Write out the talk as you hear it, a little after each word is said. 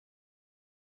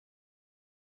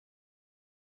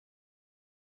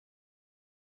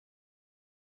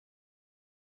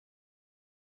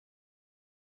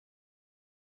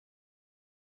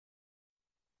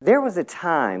There was a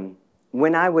time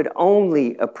when I would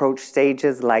only approach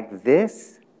stages like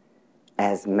this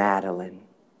as Madeline.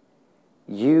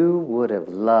 You would have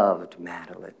loved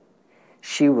Madeline.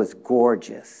 She was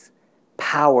gorgeous,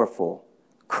 powerful,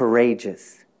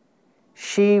 courageous.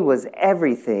 She was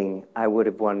everything I would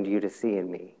have wanted you to see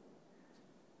in me.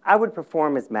 I would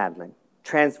perform as Madeline,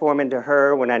 transform into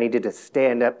her when I needed to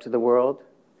stand up to the world.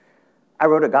 I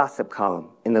wrote a gossip column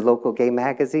in the local gay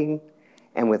magazine,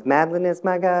 and with Madeline as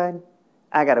my guide,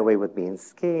 I got away with being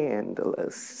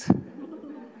scandalous.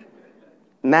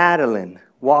 Madeline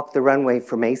walked the runway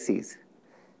for Macy's.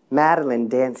 Madeline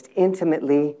danced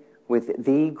intimately with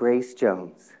the Grace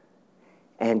Jones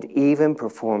and even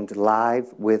performed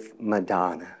live with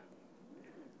Madonna.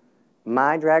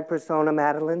 My drag persona,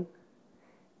 Madeline,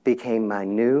 became my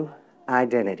new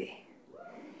identity.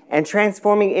 And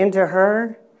transforming into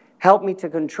her helped me to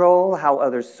control how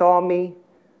others saw me,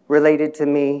 related to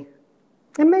me,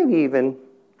 and maybe even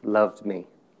loved me.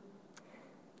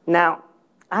 Now,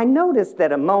 I noticed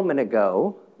that a moment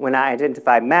ago, when I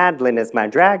identified Madeline as my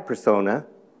drag persona,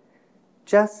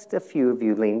 just a few of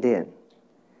you leaned in.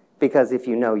 Because if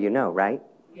you know, right?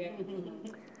 Yeah.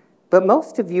 But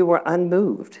most of you were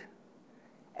unmoved,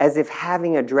 as if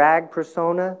having a drag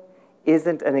persona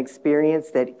isn't an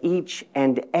experience that each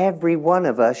and every one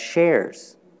of us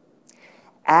shares.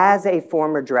 As a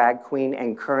former drag queen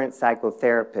and current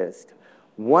psychotherapist,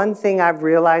 one thing I've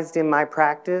realized in my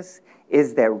practice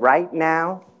is that right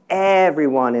now,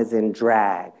 everyone is in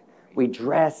drag. We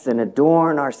dress and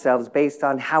adorn ourselves based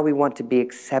on how we want to be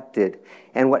accepted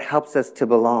and what helps us to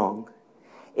belong.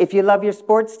 If you love your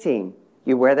sports team,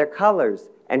 you wear their colors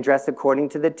and dress according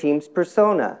to the team's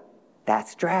persona.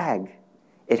 That's drag.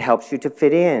 It helps you to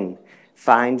fit in,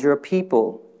 find your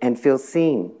people, and feel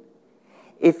seen.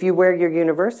 If you wear your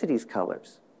university's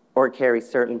colors or carry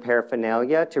certain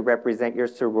paraphernalia to represent your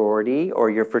sorority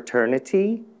or your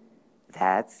fraternity,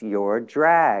 that's your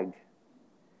drag.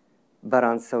 But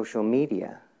on social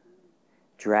media,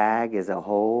 drag is a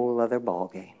whole other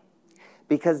ballgame.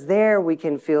 Because there we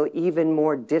can feel even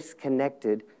more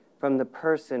disconnected from the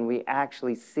person we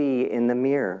actually see in the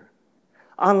mirror.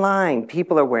 Online,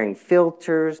 people are wearing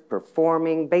filters,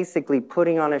 performing, basically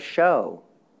putting on a show.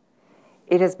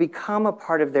 It has become a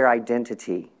part of their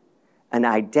identity, an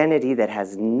identity that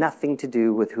has nothing to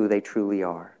do with who they truly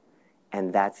are,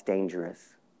 and that's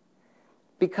dangerous.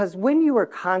 Because when you are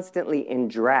constantly in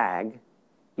drag,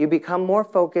 you become more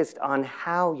focused on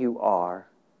how you are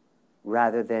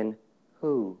rather than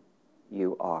who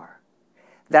you are.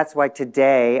 That's why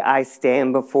today I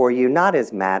stand before you not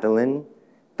as Madeline,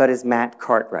 but as Matt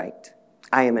Cartwright.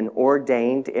 I am an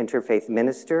ordained interfaith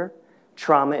minister,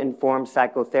 trauma-informed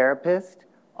psychotherapist,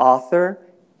 author,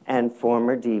 and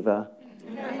former diva.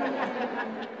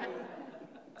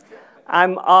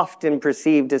 I'm often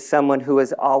perceived as someone who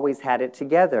has always had it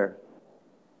together,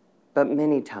 but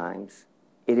many times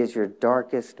it is your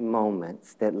darkest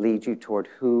moments that lead you toward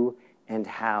who and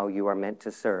how you are meant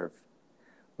to serve,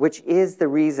 which is the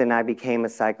reason I became a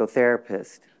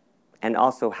psychotherapist, and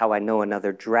also how I know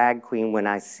another drag queen when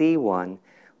I see one,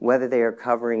 whether they are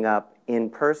covering up in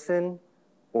person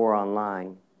or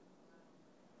online.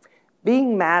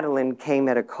 Being Madeline came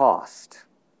at a cost.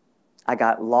 I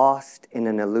got lost in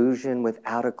an illusion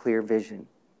without a clear vision.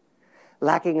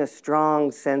 Lacking a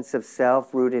strong sense of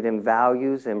self rooted in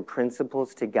values and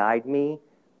principles to guide me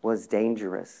was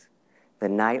dangerous. The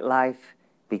nightlife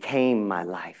became my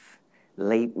life.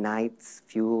 Late nights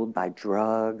fueled by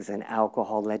drugs and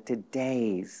alcohol led to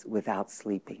days without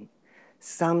sleeping,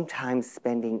 sometimes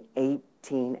spending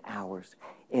 18 hours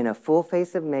in a full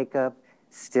face of makeup,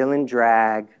 still in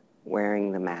drag,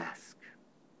 wearing the mask.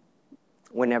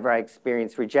 Whenever I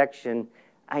experienced rejection,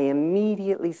 I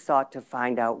immediately sought to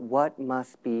find out what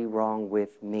must be wrong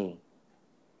with me.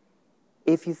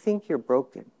 If you think you're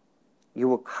broken, you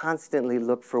will constantly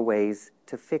look for ways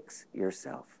to fix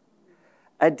yourself.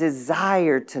 A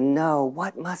desire to know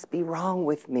what must be wrong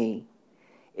with me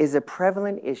is a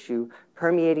prevalent issue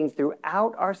permeating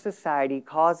throughout our society,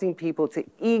 causing people to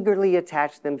eagerly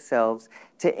attach themselves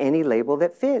to any label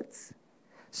that fits.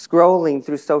 Scrolling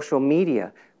through social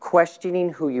media,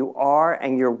 questioning who you are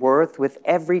and your worth with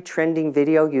every trending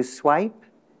video you swipe,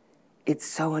 it's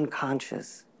so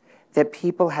unconscious that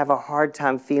people have a hard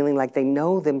time feeling like they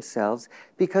know themselves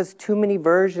because too many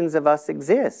versions of us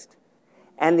exist.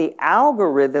 And the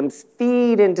algorithms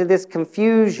feed into this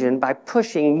confusion by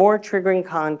pushing more triggering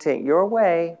content your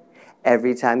way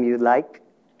every time you like,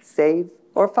 save,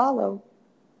 or follow.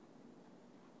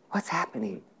 What's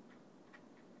happening?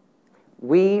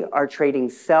 We are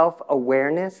trading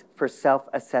self-awareness for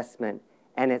self-assessment,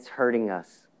 and it's hurting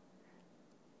us.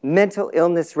 Mental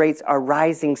illness rates are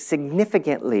rising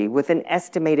significantly, with an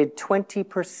estimated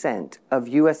 20% of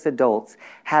U.S. adults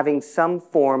having some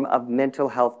form of mental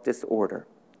health disorder.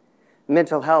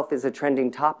 Mental health is a trending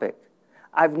topic.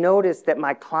 I've noticed that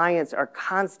my clients are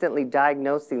constantly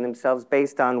diagnosing themselves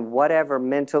based on whatever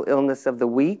mental illness of the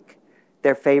week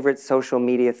their favorite social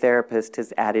media therapist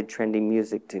has added trending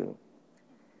music to.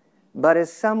 But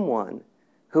as someone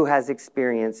who has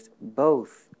experienced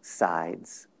both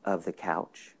sides of the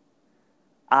couch,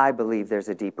 I believe there's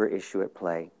a deeper issue at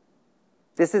play.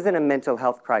 This isn't a mental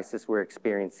health crisis we're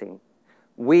experiencing.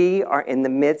 We are in the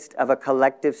midst of a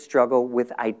collective struggle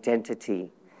with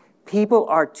identity. People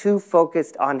are too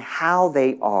focused on how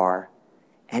they are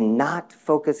and not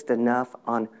focused enough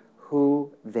on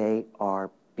who they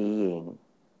are being.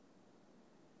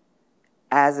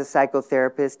 As a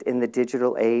psychotherapist in the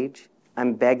digital age,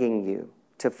 I'm begging you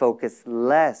to focus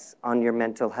less on your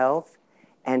mental health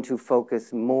and to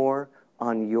focus more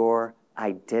on your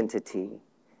identity.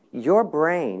 Your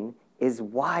brain is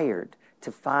wired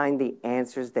to find the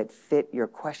answers that fit your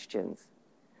questions.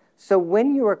 So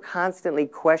when you are constantly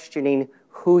questioning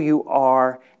who you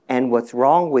are and what's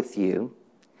wrong with you,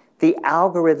 the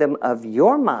algorithm of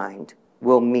your mind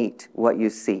will meet what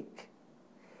you seek.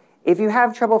 If you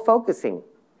have trouble focusing,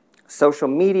 social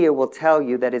media will tell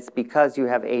you that it's because you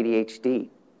have ADHD.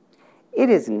 It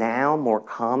is now more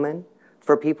common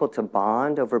for people to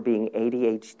bond over being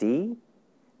ADHD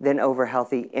than over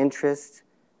healthy interests,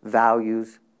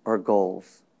 values, or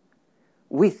goals.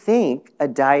 We think a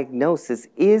diagnosis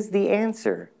is the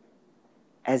answer,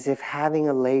 as if having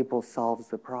a label solves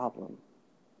the problem.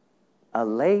 A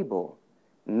label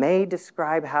may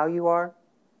describe how you are,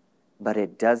 but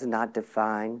it does not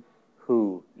define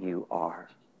who you are.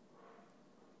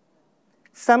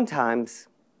 Sometimes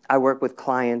I work with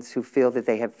clients who feel that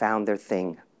they have found their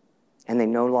thing, and they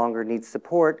no longer need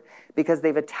support because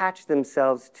they've attached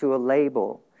themselves to a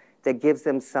label that gives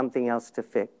them something else to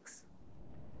fix.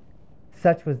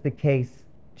 Such was the case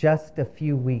just a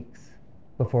few weeks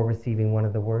before receiving one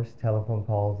of the worst telephone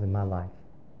calls in my life.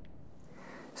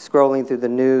 Scrolling through the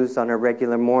news on a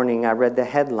regular morning, I read the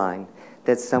headline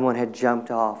that someone had jumped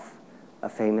off a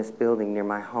famous building near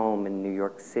my home in New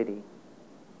York City.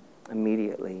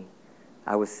 Immediately,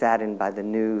 I was saddened by the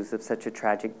news of such a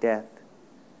tragic death,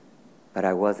 but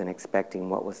I wasn't expecting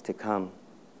what was to come.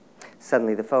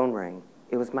 Suddenly the phone rang.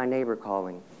 It was my neighbor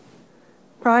calling.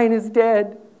 "Brian is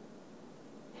dead,"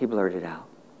 he blurted out.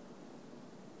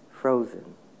 Frozen,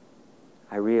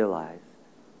 I realized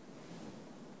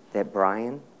that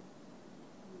Brian,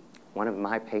 one of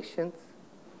my patients,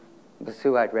 was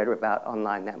who I'd read about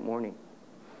online that morning.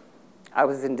 I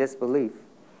was in disbelief,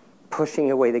 pushing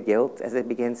away the guilt as it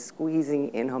began squeezing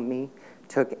in on me,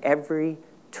 took every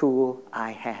tool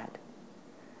I had.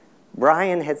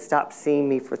 Brian had stopped seeing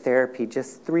me for therapy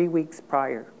just 3 weeks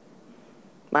prior.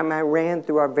 My mind ran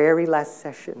through our very last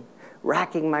session,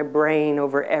 racking my brain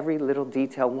over every little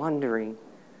detail, wondering,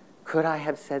 could I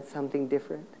have said something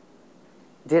different?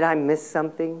 Did I miss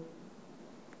something?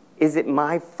 Is it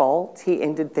my fault he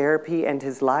ended therapy and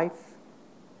his life?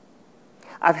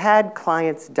 I've had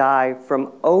clients die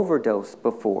from overdose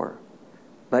before,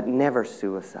 but never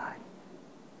suicide.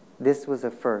 This was a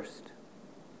first.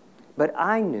 But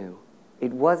I knew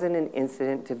it wasn't an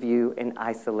incident to view in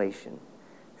isolation.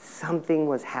 Something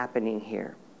was happening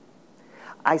here.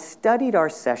 I studied our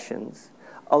sessions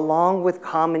along with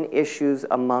common issues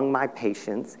among my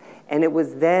patients, and it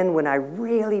was then when I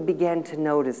really began to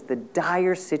notice the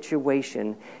dire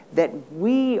situation that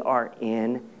we are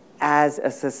in as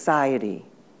a society.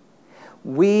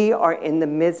 We are in the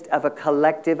midst of a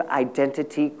collective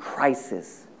identity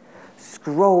crisis,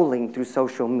 scrolling through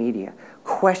social media,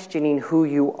 questioning who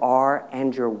you are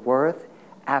and your worth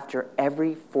after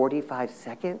every 45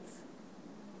 seconds.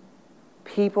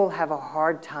 People have a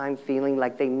hard time feeling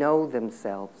like they know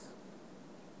themselves.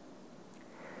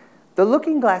 The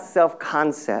looking glass self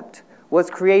concept was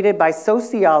created by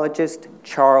sociologist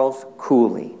Charles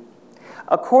Cooley.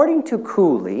 According to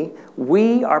Cooley,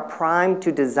 we are primed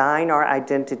to design our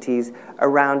identities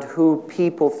around who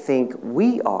people think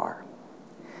we are.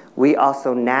 We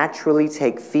also naturally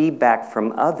take feedback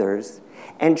from others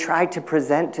and try to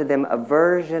present to them a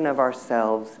version of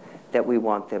ourselves that we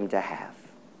want them to have.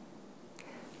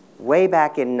 Way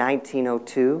back in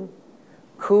 1902,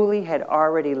 Cooley had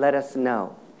already let us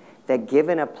know that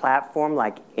given a platform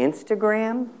like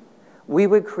Instagram, we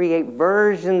would create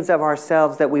versions of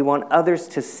ourselves that we want others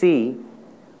to see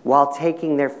while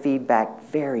taking their feedback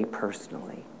very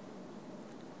personally.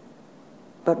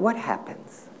 But what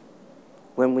happens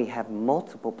when we have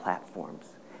multiple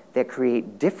platforms that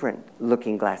create different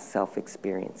looking glass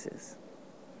self-experiences.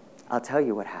 I'll tell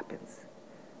you what happens,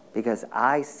 because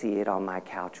I see it on my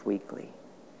couch weekly.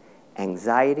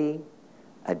 Anxiety,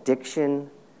 addiction,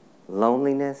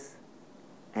 loneliness,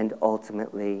 and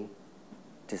ultimately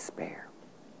despair.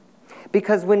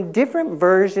 Because when different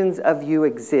versions of you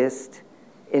exist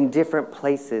in different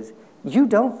places, you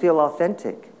don't feel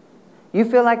authentic. You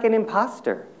feel like an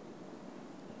imposter.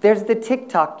 There's the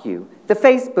TikTok you, the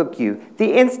Facebook you,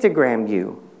 the Instagram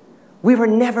you. We were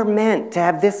never meant to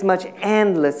have this much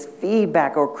endless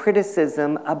feedback or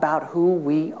criticism about who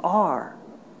we are.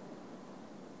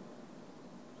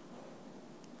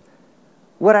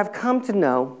 What I've come to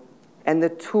know, and the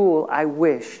tool I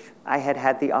wish I had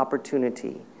had the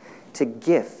opportunity to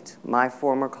gift my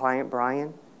former client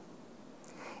Brian,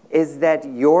 is that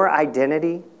your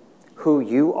identity, who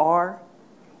you are,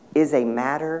 is a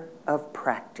matter of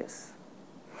practice.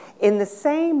 In the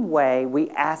same way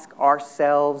we ask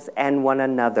ourselves and one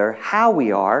another how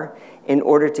we are in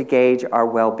order to gauge our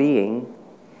well-being,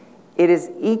 it is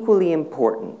equally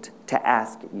important to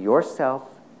ask yourself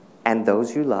and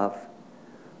those you love,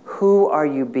 who are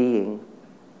you being?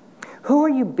 Who are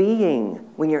you being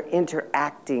when you're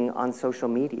interacting on social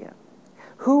media?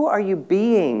 Who are you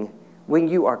being when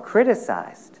you are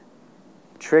criticized,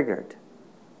 triggered,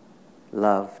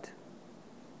 loved?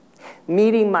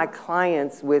 Meeting my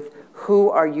clients with who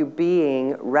are you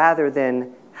being rather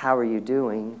than how are you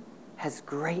doing has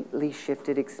greatly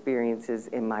shifted experiences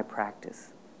in my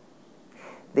practice.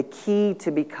 The key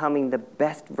to becoming the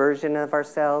best version of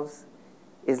ourselves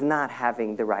is not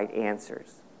having the right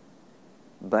answers,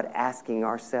 but asking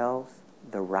ourselves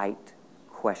the right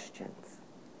questions.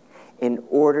 In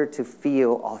order to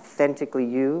feel authentically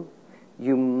you,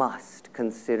 you must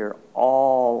consider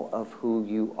all of who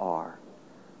you are.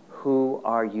 Who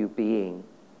are you being?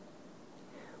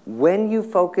 When you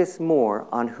focus more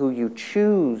on who you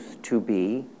choose to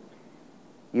be,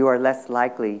 you are less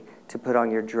likely to put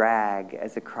on your drag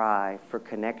as a cry for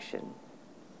connection.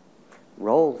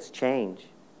 Roles change,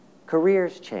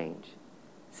 careers change,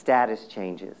 status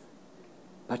changes,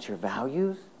 but your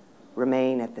values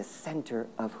remain at the center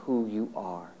of who you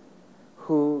are,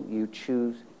 who you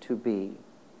choose to be.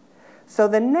 So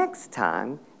the next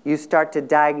time you start to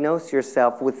diagnose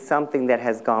yourself with something that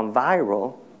has gone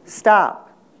viral,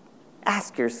 stop.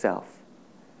 Ask yourself,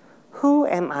 who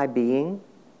am I being?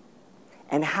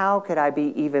 And how could I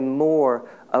be even more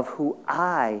of who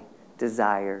I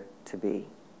desire to be?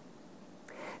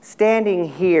 Standing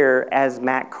here as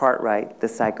Matt Cartwright, the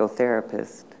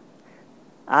psychotherapist,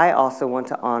 I also want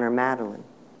to honor Madeline,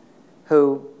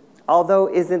 who, although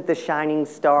isn't the shining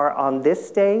star on this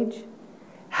stage,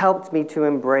 helped me to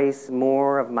embrace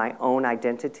more of my own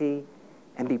identity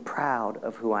and be proud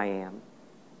of who I am.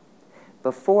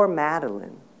 Before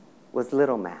Madeline was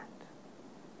little Matt,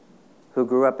 who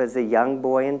grew up as a young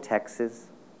boy in Texas,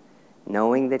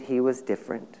 knowing that he was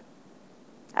different.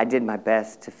 I did my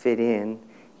best to fit in,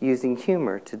 using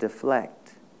humor to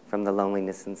deflect from the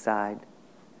loneliness inside.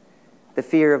 The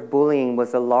fear of bullying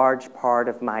was a large part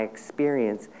of my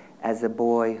experience as a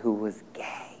boy who was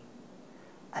gay.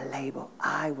 A label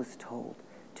I was told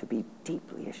to be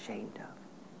deeply ashamed of.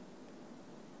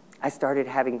 I started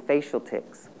having facial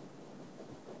tics,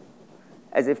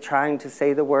 as if trying to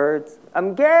say the words,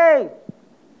 "I'm gay,"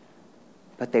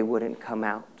 but they wouldn't come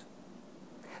out.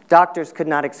 Doctors could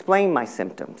not explain my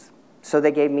symptoms, so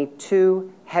they gave me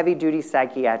 2 heavy-duty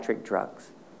psychiatric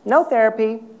drugs. No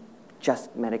therapy,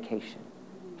 just medication.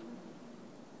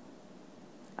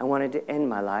 I wanted to end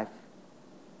my life.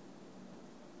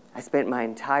 I spent my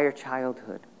entire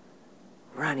childhood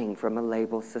running from a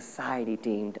label society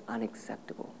deemed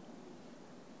unacceptable.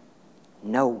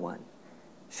 No one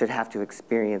should have to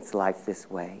experience life this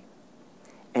way.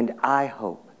 And I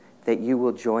hope that you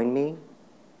will join me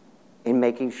in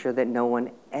making sure that no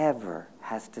one ever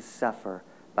has to suffer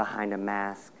behind a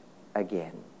mask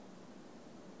again.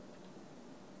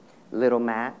 Little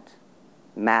Matt,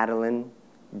 Madeline,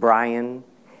 Brian,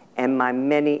 and my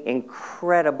many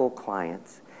incredible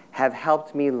clients have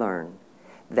helped me learn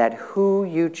that who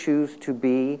you choose to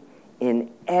be in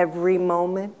every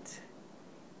moment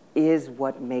is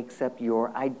what makes up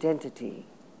your identity.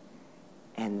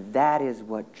 And that is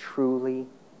what truly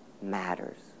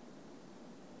matters.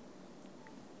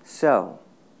 So,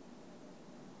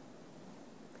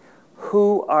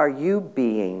 who are you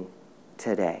being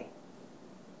today?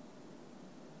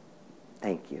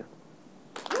 Thank you.